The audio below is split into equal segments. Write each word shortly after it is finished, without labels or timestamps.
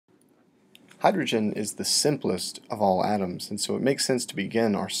Hydrogen is the simplest of all atoms, and so it makes sense to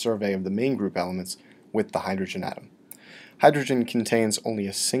begin our survey of the main group elements with the hydrogen atom. Hydrogen contains only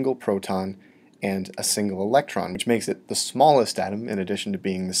a single proton and a single electron, which makes it the smallest atom in addition to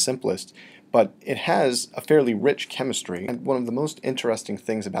being the simplest, but it has a fairly rich chemistry, and one of the most interesting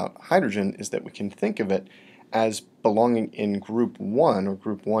things about hydrogen is that we can think of it as belonging in group 1 or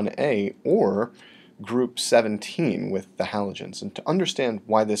group 1A or group 17 with the halogens. And to understand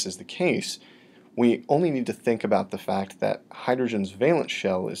why this is the case, we only need to think about the fact that hydrogen's valence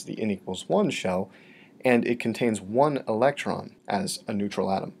shell is the N equals 1 shell, and it contains one electron as a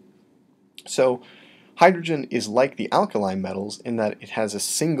neutral atom. So hydrogen is like the alkali metals in that it has a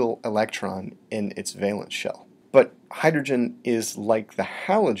single electron in its valence shell. But hydrogen is like the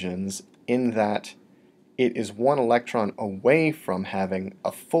halogens in that it is one electron away from having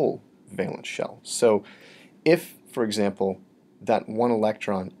a full valence shell. So if, for example, that one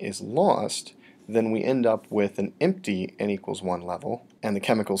electron is lost, then we end up with an empty N equals 1 level, and the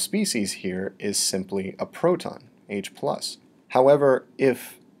chemical species here is simply a proton, H+. However,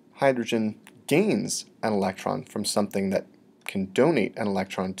 if hydrogen gains an electron from something that can donate an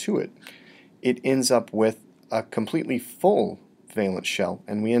electron to it, it ends up with a completely full valence shell,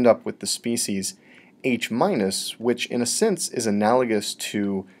 and we end up with the species H-, which in a sense is analogous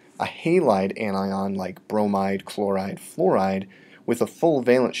to a halide anion like bromide, chloride, fluoride, with a full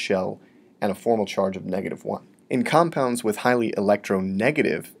valence shell and a formal charge of -1. In compounds with highly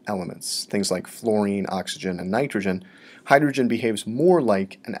electronegative elements, things like fluorine, oxygen, and nitrogen, hydrogen behaves more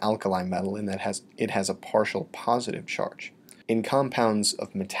like an alkali metal in that it has a partial positive charge. In compounds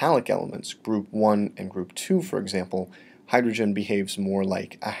of metallic elements, group 1 and group 2 for example, hydrogen behaves more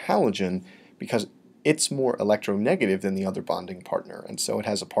like a halogen because it's more electronegative than the other bonding partner, and so it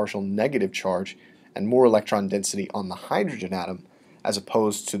has a partial negative charge and more electron density on the hydrogen atom as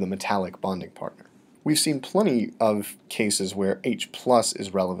opposed to the metallic bonding partner. We've seen plenty of cases where H+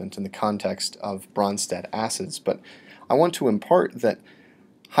 is relevant in the context of Brønsted acids, but I want to impart that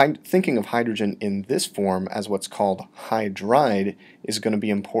thinking of hydrogen in this form as what's called hydride is going to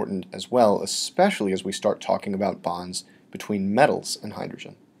be important as well, especially as we start talking about bonds between metals and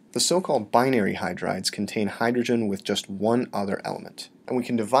hydrogen. The so-called binary hydrides contain hydrogen with just one other element, and we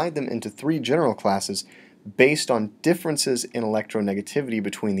can divide them into 3 general classes based on differences in electronegativity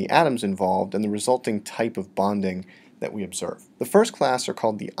between the atoms involved and the resulting type of bonding that we observe. The first class are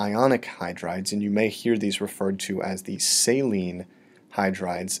called the Ionic hydrides, and you may hear these referred to as the saline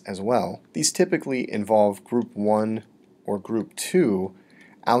hydrides as well. These typically involve group 1 or group 2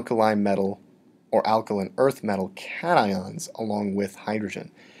 alkali metal or alkaline earth metal cations along with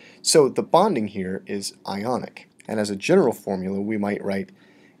hydrogen. So the bonding here is ionic, and as a general formula we might write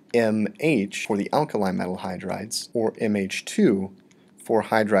MH for the alkali metal hydrides or MH2 for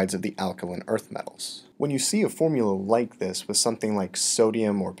hydrides of the alkaline earth metals. When you see a formula like this with something like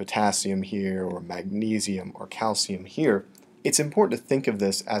sodium or potassium here or magnesium or calcium here, it's important to think of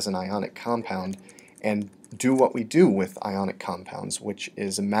this as an ionic compound and do what we do with ionic compounds, which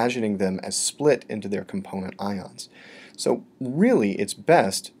is imagining them as split into their component ions. So really it's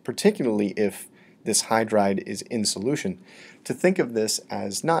best, particularly if this hydride is in solution, to think of this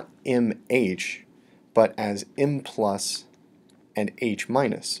as not MH, but as M+ and H-,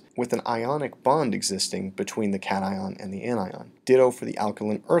 with an ionic bond existing between the cation and the anion. Ditto for the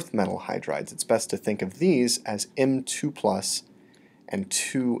alkaline earth metal hydrides. It's best to think of these as M2+ and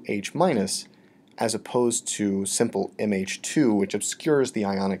 2H-, as opposed to simple MH2, which obscures the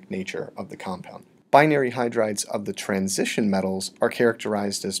ionic nature of the compound. Binary hydrides of the transition metals are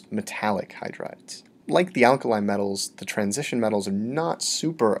characterized as metallic hydrides. Like the alkali metals, the transition metals are not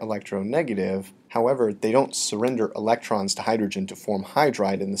super electronegative. However, they don't surrender electrons to hydrogen to form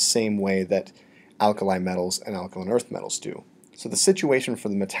hydride in the same way that alkali metals and alkaline earth metals do. So the situation for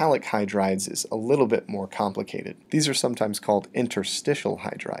the metallic hydrides is a little bit more complicated. These are sometimes called interstitial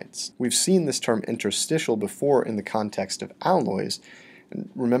hydrides. We've seen this term interstitial before in the context of alloys. And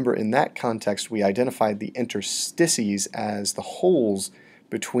remember, in that context we identified the interstices as the holes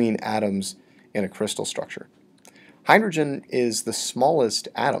between atoms in a crystal structure. Hydrogen is the smallest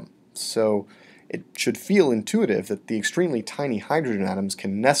atom, so it should feel intuitive that the extremely tiny hydrogen atoms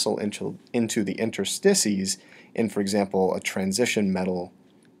can nestle into the interstices in, for example, a transition metal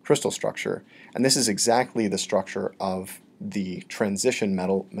crystal structure. And this is exactly the structure of the transition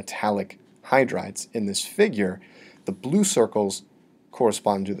metal metallic hydrides. In this figure, the blue circles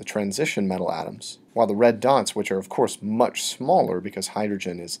correspond to the transition metal atoms, while the red dots, which are of course much smaller because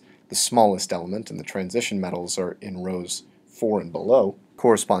hydrogen is the smallest element and the transition metals are in rows 4 and below,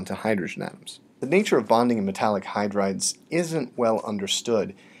 correspond to hydrogen atoms. The nature of bonding in metallic hydrides isn't well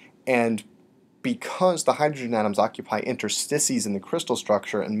understood, and because the hydrogen atoms occupy interstices in the crystal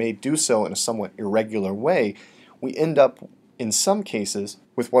structure and may do so in a somewhat irregular way, we end up, in some cases,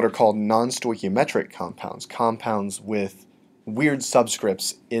 with what are called non-stoichiometric compounds, compounds with weird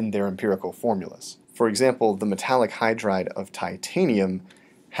subscripts in their empirical formulas. For example, the metallic hydride of titanium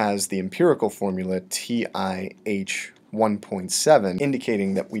has the empirical formula TiH1.7,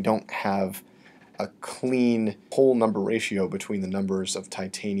 indicating that we don't have a clean whole number ratio between the numbers of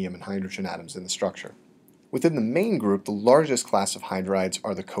titanium and hydrogen atoms in the structure. Within the main group, the largest class of hydrides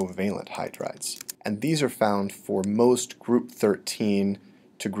are the covalent hydrides, and these are found for most group 13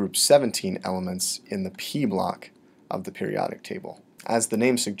 to group 17 elements in the P block of the periodic table. As the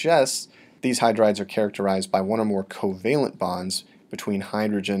name suggests, these hydrides are characterized by one or more covalent bonds between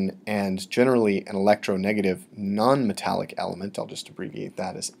hydrogen and generally an electronegative non-metallic element. I'll just abbreviate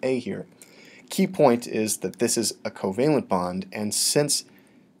that as A here. Key point is that this is a covalent bond, and since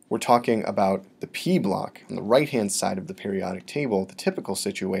we're talking about the P block on the right-hand side of the periodic table, the typical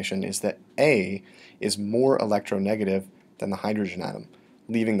situation is that A is more electronegative than the hydrogen atom,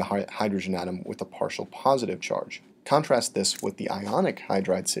 leaving the hydrogen atom with a partial positive charge. Contrast this with the ionic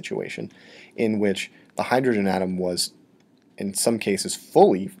hydride situation, in which the hydrogen atom was, in some cases,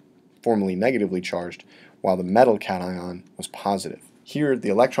 formally negatively charged, while the metal cation was positive. Here, the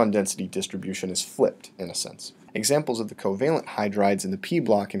electron density distribution is flipped, in a sense. Examples of the covalent hydrides in the P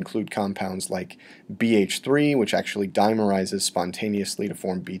block include compounds like BH3, which actually dimerizes spontaneously to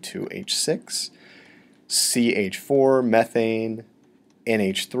form B2H6, CH4, methane,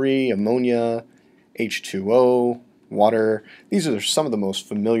 NH3, ammonia, H2O, water. These are some of the most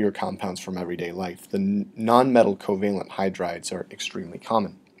familiar compounds from everyday life. The non-metal covalent hydrides are extremely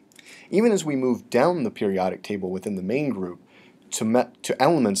common. Even as we move down the periodic table within the main group, to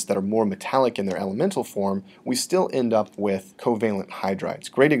elements that are more metallic in their elemental form, we still end up with covalent hydrides.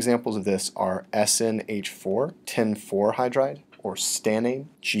 Great examples of this are SnH4, tin-4 hydride, or stannane,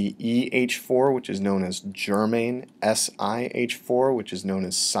 GeH4, which is known as germane, SiH4, which is known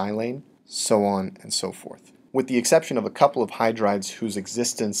as silane, so on and so forth. With the exception of a couple of hydrides whose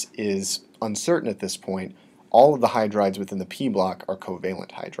existence is uncertain at this point, all of the hydrides within the P block are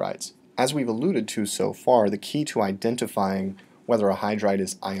covalent hydrides. As we've alluded to so far, the key to identifying whether a hydride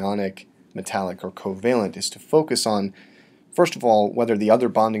is ionic, metallic, or covalent is to focus on, first of all, whether the other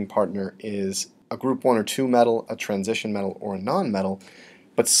bonding partner is a group 1 or 2 metal, a transition metal, or a non-metal.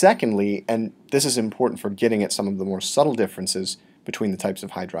 But secondly, and this is important for getting at some of the more subtle differences between the types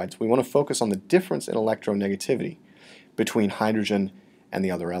of hydrides, we want to focus on the difference in electronegativity between hydrogen and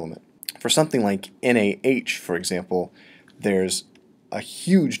the other element. For something like NaH, for example, there's a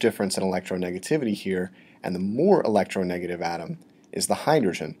huge difference in electronegativity here, and the more electronegative atom is the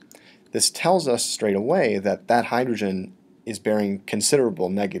hydrogen. This tells us straight away that that hydrogen is bearing considerable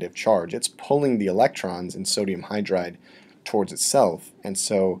negative charge. It's pulling the electrons in sodium hydride towards itself, and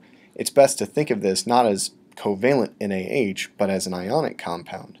so it's best to think of this not as covalent NaH, but as an ionic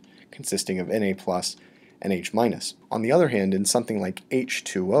compound consisting of Na plus and H minus. On the other hand, in something like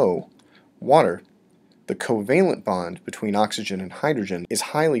H2O, water, the covalent bond between oxygen and hydrogen is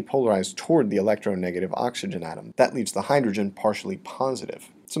highly polarized toward the electronegative oxygen atom. That leaves the hydrogen partially positive.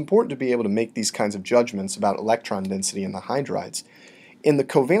 It's important to be able to make these kinds of judgments about electron density in the hydrides. In the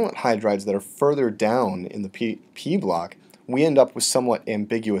covalent hydrides that are further down in the P block, we end up with somewhat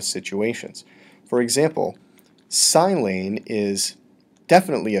ambiguous situations. For example, silane is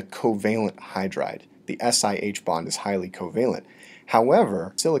definitely a covalent hydride. The SiH bond is highly covalent.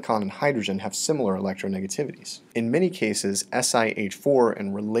 However, silicon and hydrogen have similar electronegativities. In many cases, SiH4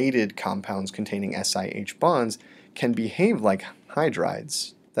 and related compounds containing SiH bonds can behave like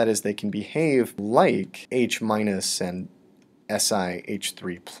hydrides. That is, they can behave like H- and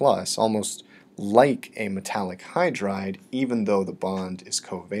SiH3+, almost like a metallic hydride, even though the bond is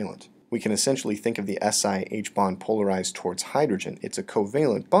covalent. We can essentially think of the SiH bond polarized towards hydrogen. It's a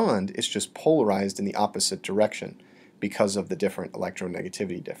covalent bond, it's just polarized in the opposite direction because of the different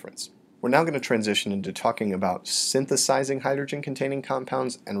electronegativity difference. We're now going to transition into talking about synthesizing hydrogen-containing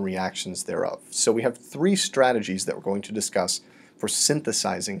compounds and reactions thereof. So we have 3 strategies that we're going to discuss for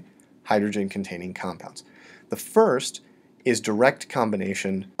synthesizing hydrogen-containing compounds. The first is direct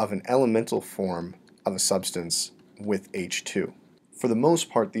combination of an elemental form of a substance with H2. For the most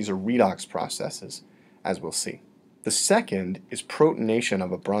part, these are redox processes, as we'll see. The second is protonation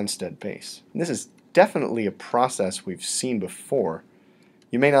of a Brønsted base. And this is definitely a process we've seen before.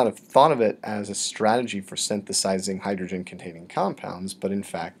 You may not have thought of it as a strategy for synthesizing hydrogen-containing compounds, but in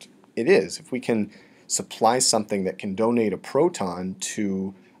fact it is. If we can supply something that can donate a proton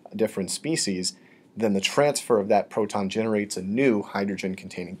to a different species, then the transfer of that proton generates a new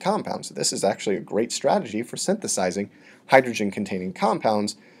hydrogen-containing compound. So this is actually a great strategy for synthesizing hydrogen-containing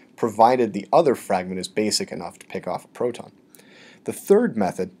compounds, provided the other fragment is basic enough to pick off a proton. The third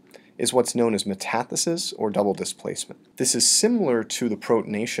method is what's known as metathesis or double displacement. This is similar to the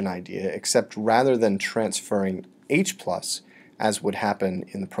protonation idea, except rather than transferring H+, as would happen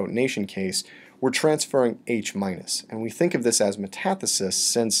in the protonation case, we're transferring H-, and we think of this as metathesis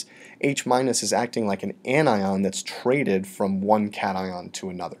since H- is acting like an anion that's traded from one cation to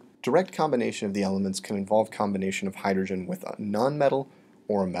another. Direct combination of the elements can involve combination of hydrogen with a nonmetal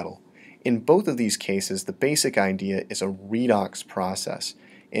or a metal. In both of these cases, the basic idea is a redox process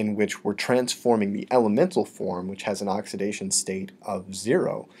in which we're transforming the elemental form, which has an oxidation state of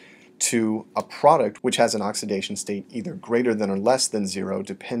 0, to a product which has an oxidation state either greater than or less than 0,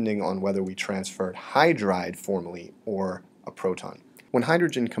 depending on whether we transferred hydride formally or a proton. When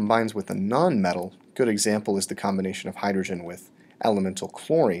hydrogen combines with a nonmetal, a good example is the combination of hydrogen with elemental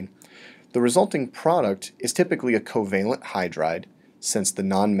chlorine, the resulting product is typically a covalent hydride, since the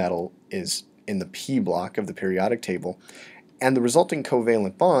nonmetal is in the p block of the periodic table, and the resulting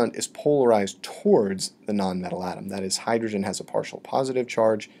covalent bond is polarized towards the nonmetal atom. That is, hydrogen has a partial positive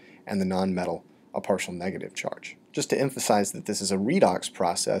charge and the nonmetal a partial negative charge. Just to emphasize that this is a redox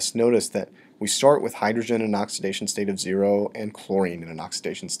process, notice that we start with hydrogen in an oxidation state of 0 and chlorine in an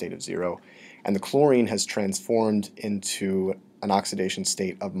oxidation state of 0, and the chlorine has transformed into an oxidation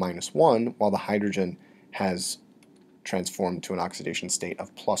state of -1, while the hydrogen has transformed to an oxidation state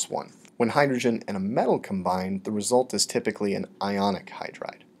of +1. When hydrogen and a metal combine, the result is typically an ionic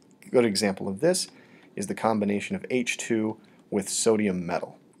hydride. A good example of this is the combination of H2 with sodium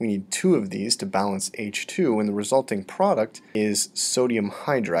metal. We need 2 of these to balance H2, and the resulting product is sodium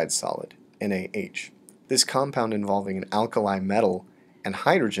hydride solid, NaH. This compound involving an alkali metal and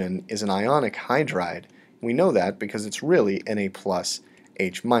hydrogen is an ionic hydride. We know that because it's really Na plus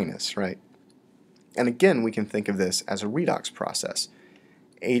H minus, right? And again, we can think of this as a redox process.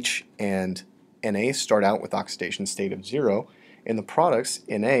 H and Na start out with oxidation state of 0. In the products,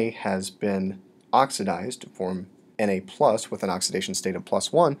 Na has been oxidized to form Na plus with an oxidation state of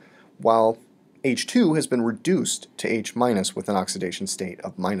 +1, while H2 has been reduced to H minus with an oxidation state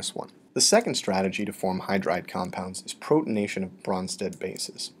of -1. The second strategy to form hydride compounds is protonation of Brønsted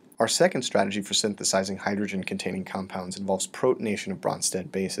bases. Our second strategy for synthesizing hydrogen-containing compounds involves protonation of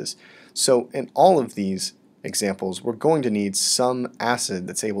Brønsted bases. So in all of these examples, we're going to need some acid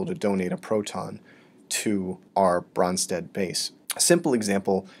that's able to donate a proton to our Brønsted base. A simple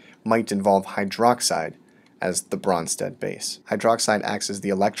example might involve hydroxide as the Brønsted base. Hydroxide acts as the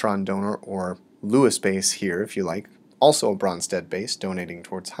electron donor, or Lewis base here if you like, also a Brønsted base donating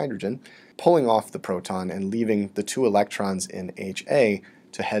towards hydrogen, pulling off the proton and leaving the 2 electrons in HA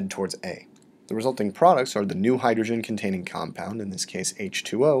to head towards A. The resulting products are the new hydrogen-containing compound, in this case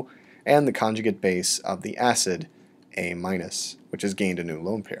H2O, and the conjugate base of the acid A-, which has gained a new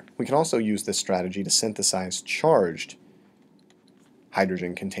lone pair. We can also use this strategy to synthesize charged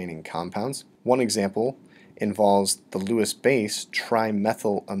hydrogen-containing compounds. One example involves the Lewis base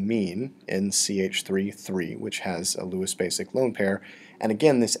trimethylamine, NCH3, which has a Lewis basic lone pair, and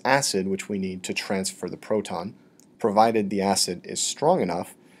again this acid which we need to transfer the proton. Provided the acid is strong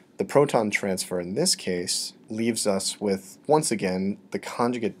enough, the proton transfer in this case leaves us with, once again, the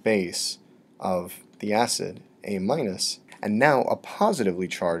conjugate base of the acid, A-, and now a positively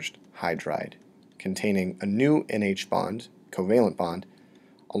charged hydride containing a new NH bond, covalent bond,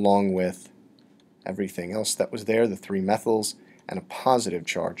 along with everything else that was there, the 3 methyls, and a positive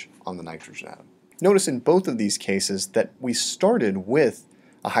charge on the nitrogen atom. Notice in both of these cases that we started with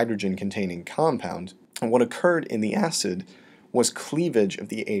a hydrogen-containing compound, and what occurred in the acid was cleavage of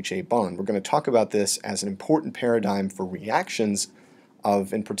the HA bond. We're going to talk about this as an important paradigm for reactions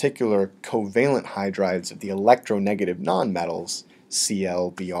of, in particular, covalent hydrides of the electronegative nonmetals, Cl,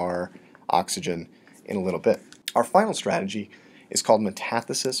 Br, oxygen, in a little bit. Our final strategy is called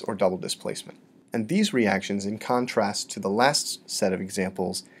metathesis or double displacement. And these reactions, in contrast to the last set of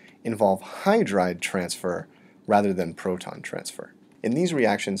examples, involve hydride transfer rather than proton transfer. In these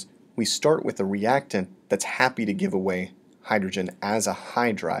reactions, we start with a reactant that's happy to give away hydrogen as a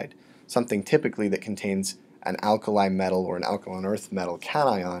hydride, something typically that contains an alkali metal or an alkaline earth metal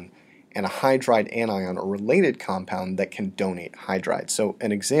cation and a hydride anion or related compound that can donate hydride. So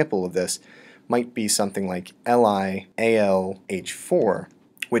an example of this might be something like LiAlH4,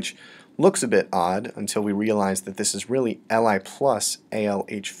 which looks a bit odd until we realize that this is really Li plus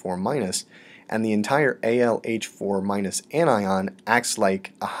AlH4 minus, and the entire AlH4 minus anion acts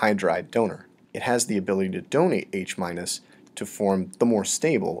like a hydride donor. It has the ability to donate H minus to form the more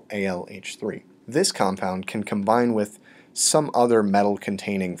stable AlH3. this compound can combine with some other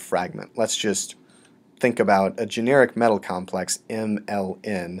metal-containing fragment. Let's just think about a generic metal complex,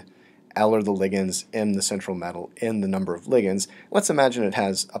 MLN. L are the ligands, M the central metal, N the number of ligands. Let's imagine it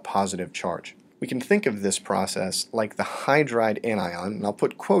has a positive charge. We can think of this process like the hydride anion, and I'll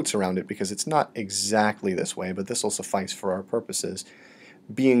put quotes around it because it's not exactly this way, but this will suffice for our purposes,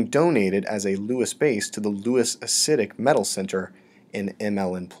 being donated as a Lewis base to the Lewis acidic metal center in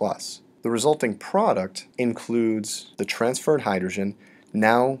MLN+. The resulting product includes the transferred hydrogen,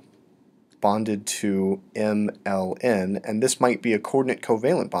 now bonded to MLN, and this might be a coordinate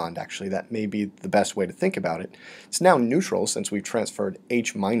covalent bond actually. That may be the best way to think about it. It's now neutral since we've transferred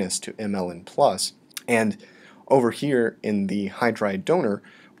H- to MLN+, and over here in the hydride donor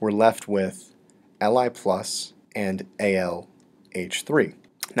we're left with Li+ and AlH3.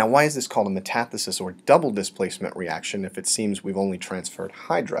 Now why is this called a metathesis or double displacement reaction if it seems we've only transferred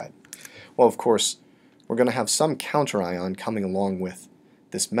hydride? Well, of course, we're going to have some counterion coming along with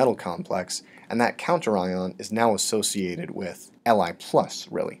this metal complex, and that counterion is now associated with Li+,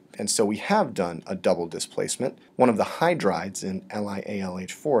 really. And so we have done a double displacement. One of the hydrides in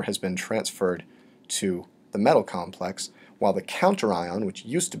LiAlH4 has been transferred to the metal complex, while the counterion, which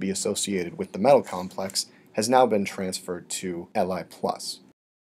used to be associated with the metal complex, has now been transferred to Li+.